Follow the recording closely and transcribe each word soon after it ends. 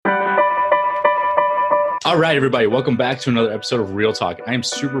All right, everybody, welcome back to another episode of Real Talk. I am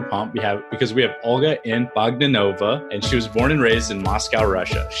super pumped because we have Olga in Bogdanova, and she was born and raised in Moscow,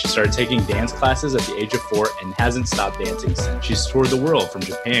 Russia. She started taking dance classes at the age of 4 and hasn't stopped dancing since. She's toured the world from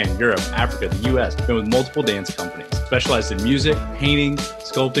Japan, Europe, Africa, the US, been with multiple dance companies, specialized in music, painting,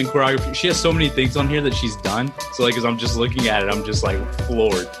 sculpting, choreography. She has so many things on here that she's done. So as I'm just looking at it, I'm just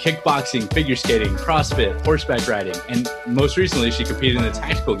floored. Kickboxing, figure skating, CrossFit, horseback riding, and most recently she competed in the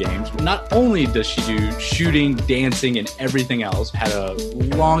tactical games. Not only does she do shooting, dancing, and everything else, had a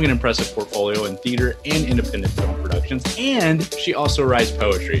long and impressive portfolio in theater and independent film productions, and she also writes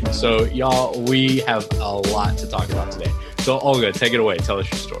poetry. So y'all, we have a lot to talk about today. So Olga, take it away. Tell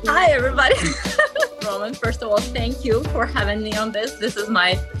us your story. Hi, everybody. Roman, first of all, thank you for having me on this. This is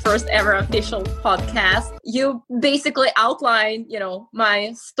my first ever official podcast. You basically outlined,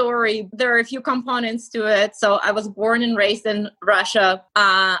 my story. There are a few components to it. So I was born and raised in Russia.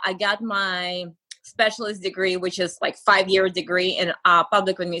 I got my specialist degree, which is 5-year degree in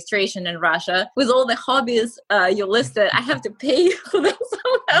public administration in Russia. With all the hobbies you listed, I have to pay for them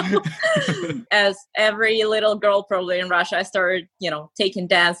somehow. As every little girl probably in Russia, I started, taking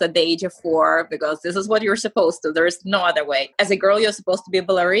dance at the age of 4 because this is what you're supposed to. There's no other way. As a girl, you're supposed to be a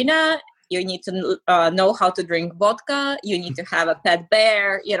ballerina. You need to know how to drink vodka. You need to have a pet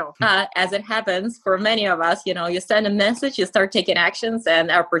bear, as it happens for many of us, you send a message, you start taking actions, and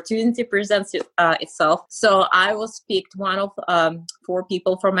opportunity presents itself. So I was picked one of 4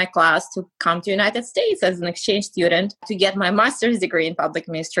 people from my class to come to United States as an exchange student to get my master's degree in public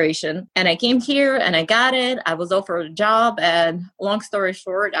administration. And I came here and I got it. I was offered a job, and long story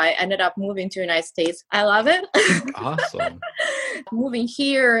short, I ended up moving to United States. I love it. Awesome. Moving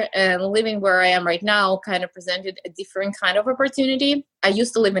here and living where I am right now kind of presented a different kind of opportunity. I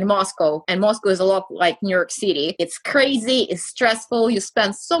used to live in Moscow, and Moscow is a lot like New York City. It's crazy, it's stressful, you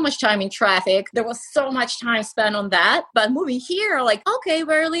spend so much time in traffic. There was so much time spent on that. But moving here, okay,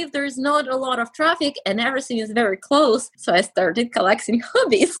 where I live, there's not a lot of traffic and everything is very close. So I started collecting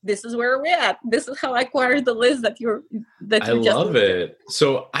hobbies. This is where we're at. This is how I acquired the list that you I love it.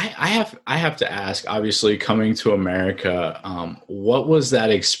 So I have to ask, obviously coming to America, what was that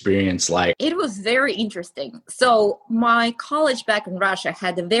experience like? It was very interesting. So my college back in Russia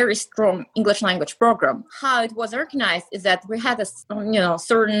had a very strong English language program. How it was organized is that we had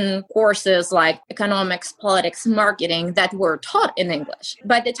certain courses like economics, politics, marketing that were taught in English.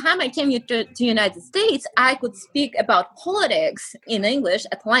 By the time I came to United States, I could speak about politics in English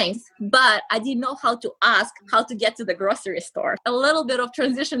at length, but I didn't know how to ask how to get to the grocery store. A little bit of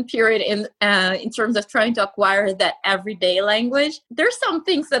transition period in terms of trying to acquire that everyday language. There's some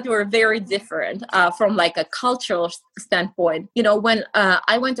things that were very different from a cultural standpoint. When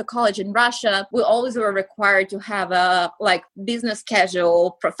I went to college in Russia, we always were required to have a business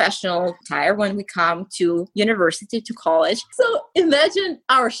casual, professional attire when we come to university, to college. So imagine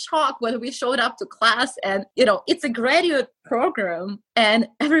our shock when we showed up to class and, it's a graduate program and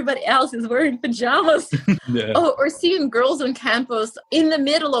everybody else is wearing pajamas. Yeah. Or seeing girls on campus in the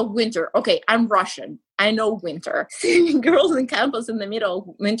middle of winter. Okay, I'm Russian. I know winter. Seeing girls on campus in the middle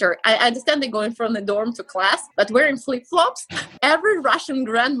of winter. I understand they're going from the dorm to class, but wearing flip-flops. Every Russian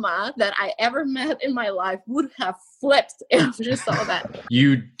grandma that I ever met in my life would have flipped if she saw that.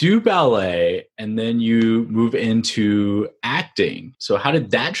 You do ballet and then you move into acting. So how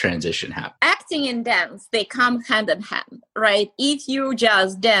did that transition happen? Acting and dance, they come hand in hand, right? If you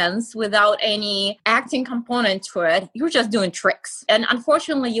just dance without any acting component to it, you're just doing tricks. And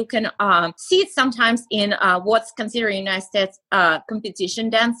unfortunately, you can see it sometimes in what's considered in the United States competition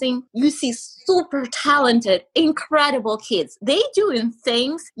dancing. You see super talented, incredible kids. They doing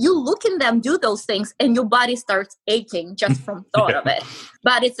things, you look in them do those things, and your body starts aching just from thought of it.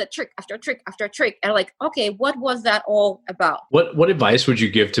 But it's a trick after trick after trick. And okay, what was that all about? What advice would you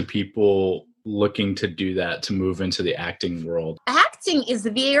give to people looking to do that, to move into the acting world? Acting is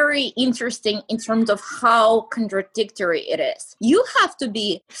very interesting in terms of how contradictory it is. You have to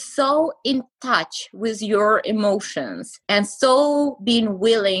be so in touch with your emotions and so being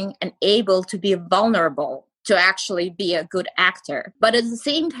willing and able to be vulnerable to actually be a good actor. But at the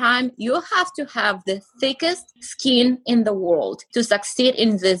same time, you have to have the thickest skin in the world to succeed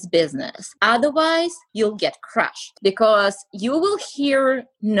in this business. Otherwise, you'll get crushed because you will hear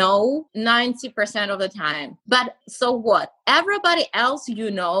no 90% of the time. But so what? Everybody else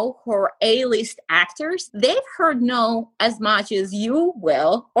you know who are A-list actors, they've heard no as much as you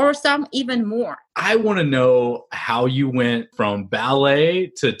will, or some even more. I want to know how you went from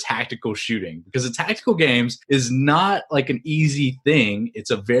ballet to tactical shooting, because the tactical games is not like an easy thing.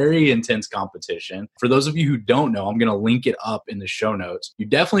 It's a very intense competition. For those of you who don't know, I'm going to link it up in the show notes. You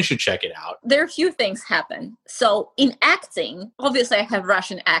definitely should check it out. There are a few things happen. So in acting, obviously I have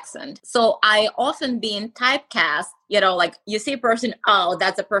Russian accent. So I often being typecast, like you see a person, oh,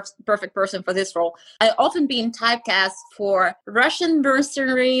 that's a perfect person for this role. I often being typecast for Russian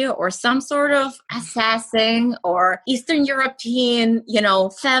mercenary or some sort of assassin or Eastern European,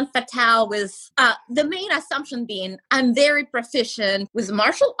 femme fatale with the main assumption being I'm very proficient with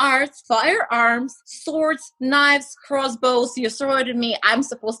martial arts, firearms, swords, knives, crossbows. You throw it at me, I'm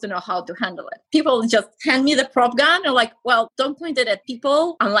supposed to know how to handle it. People just hand me the prop gun and like, well, don't point it at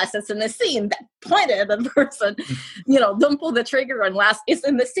people unless it's in the scene. That point it at the person. Don't pull the trigger unless it's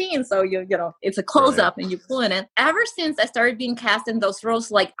in the scene. So it's a close up and you pull in it. Ever since I started being cast in those roles,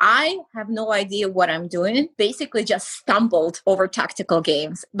 like I have no idea what I'm doing. Basically just stumbled over tactical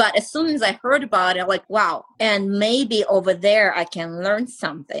games. But as soon as I heard about it, like, wow. And maybe over there I can learn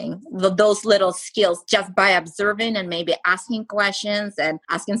something. Those little skills just by observing and maybe asking questions and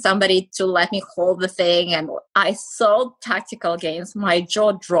asking somebody to let me hold the thing. And I saw tactical games, my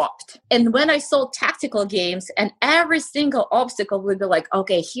jaw dropped. And when I saw tactical games and every single obstacle would be like,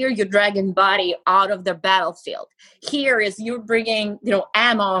 okay, here you're dragging body out of the battlefield. Here is you bringing,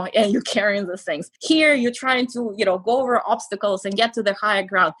 ammo and you're carrying these things. Here you're trying to, go over obstacles and get to the higher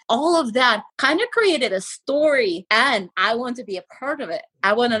ground. All of that kind of created a story and I want to be a part of it.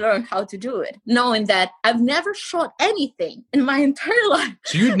 I want to learn how to do it, knowing that I've never shot anything in my entire life.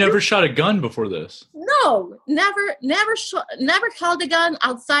 So you'd never shot a gun before this? No, never held a gun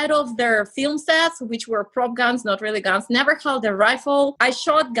outside of their film sets, which were prop guns, not really guns. Never held a rifle. I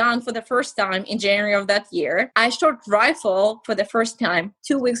shot gun for the first time in January of that year. I shot rifle for the first time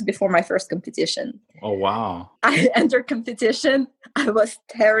 2 weeks before my first competition. Oh, wow. I entered competition. I was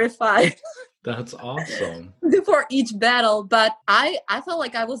terrified. That's awesome. Before each battle, but I felt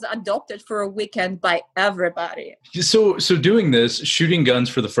like I was adopted for a weekend by everybody. So doing this, shooting guns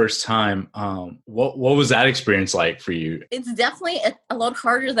for the first time, what was that experience like for you? It's definitely a lot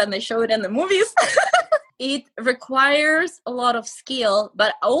harder than they show it in the movies. It requires a lot of skill,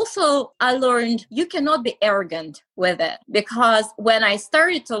 but also I learned you cannot be arrogant with it, because when I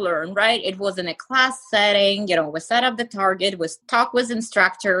started to learn, right, it was in a class setting, we set up the target, we talk with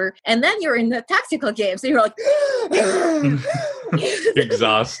instructor, and then you're in the tactical game. So you're like,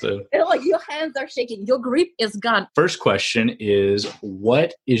 exhausted. Like your hands are shaking, your grip is gone. First question is,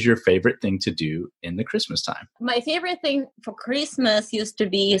 what is your favorite thing to do in the Christmas time? My favorite thing for Christmas used to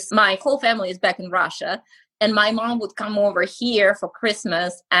be, my whole family is back in Russia. And my mom would come over here for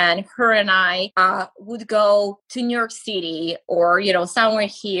Christmas, and her and I would go to New York City or, somewhere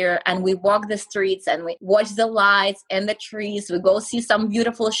here, and we walk the streets and we watch the lights and the trees. We go see some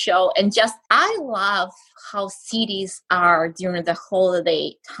beautiful show. And I love how cities are during the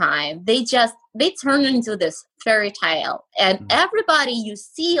holiday time. They turn into this fairy tale, and everybody you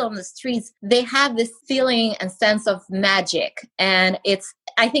see on the streets, they have this feeling and sense of magic. And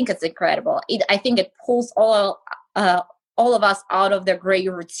I think it's incredible. I think it pulls all of us out of the gray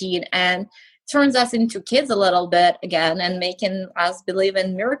routine and turns us into kids a little bit again, and making us believe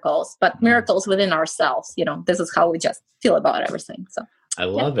in miracles, but miracles within ourselves. This is how we just feel about everything. So I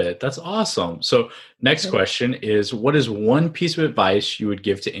love it. That's awesome. So next question is, what is one piece of advice you would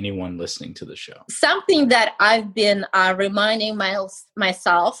give to anyone listening to the show? Something that I've been reminding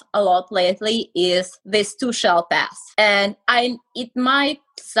myself a lot lately is this too shall pass. And it might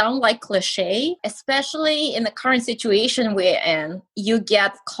sound like cliche, especially in the current situation we're in. You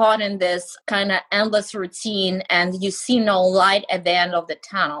get caught in this kind of endless routine and you see no light at the end of the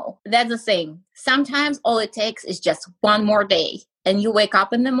tunnel. That's the thing. Sometimes all it takes is just one more day. And you wake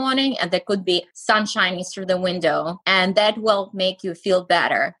up in the morning and there could be sun shining through the window, and that will make you feel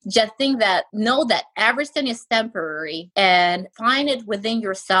better. Just know that everything is temporary, and find it within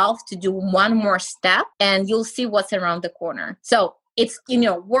yourself to do one more step and you'll see what's around the corner. So it's,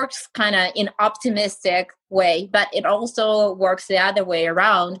 works kind of in optimistic way, but it also works the other way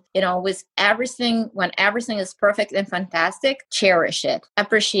around, with everything. When everything is perfect and fantastic, cherish it,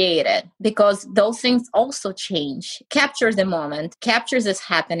 appreciate it, because those things also change. Capture the moment, capture this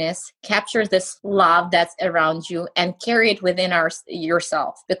happiness, capture this love that's around you, and carry it within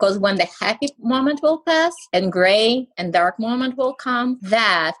yourself. Because when the happy moment will pass and gray and dark moment will come,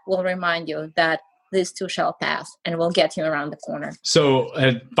 that will remind you that this too shall pass, and we'll get you around the corner. So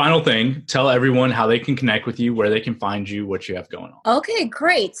final thing, tell everyone how they can connect with you, where they can find you, what you have going on. Okay,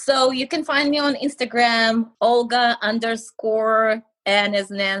 great. So you can find me on Instagram, Olga_, N is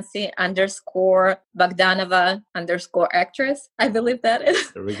Nancy _Bogdanova_actress. I believe that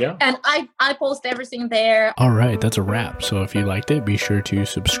is. There we go. And I post everything there. All right, that's a wrap. So if you liked it, be sure to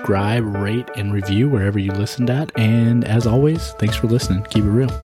subscribe, rate, and review wherever you listened at. And as always, thanks for listening. Keep it real.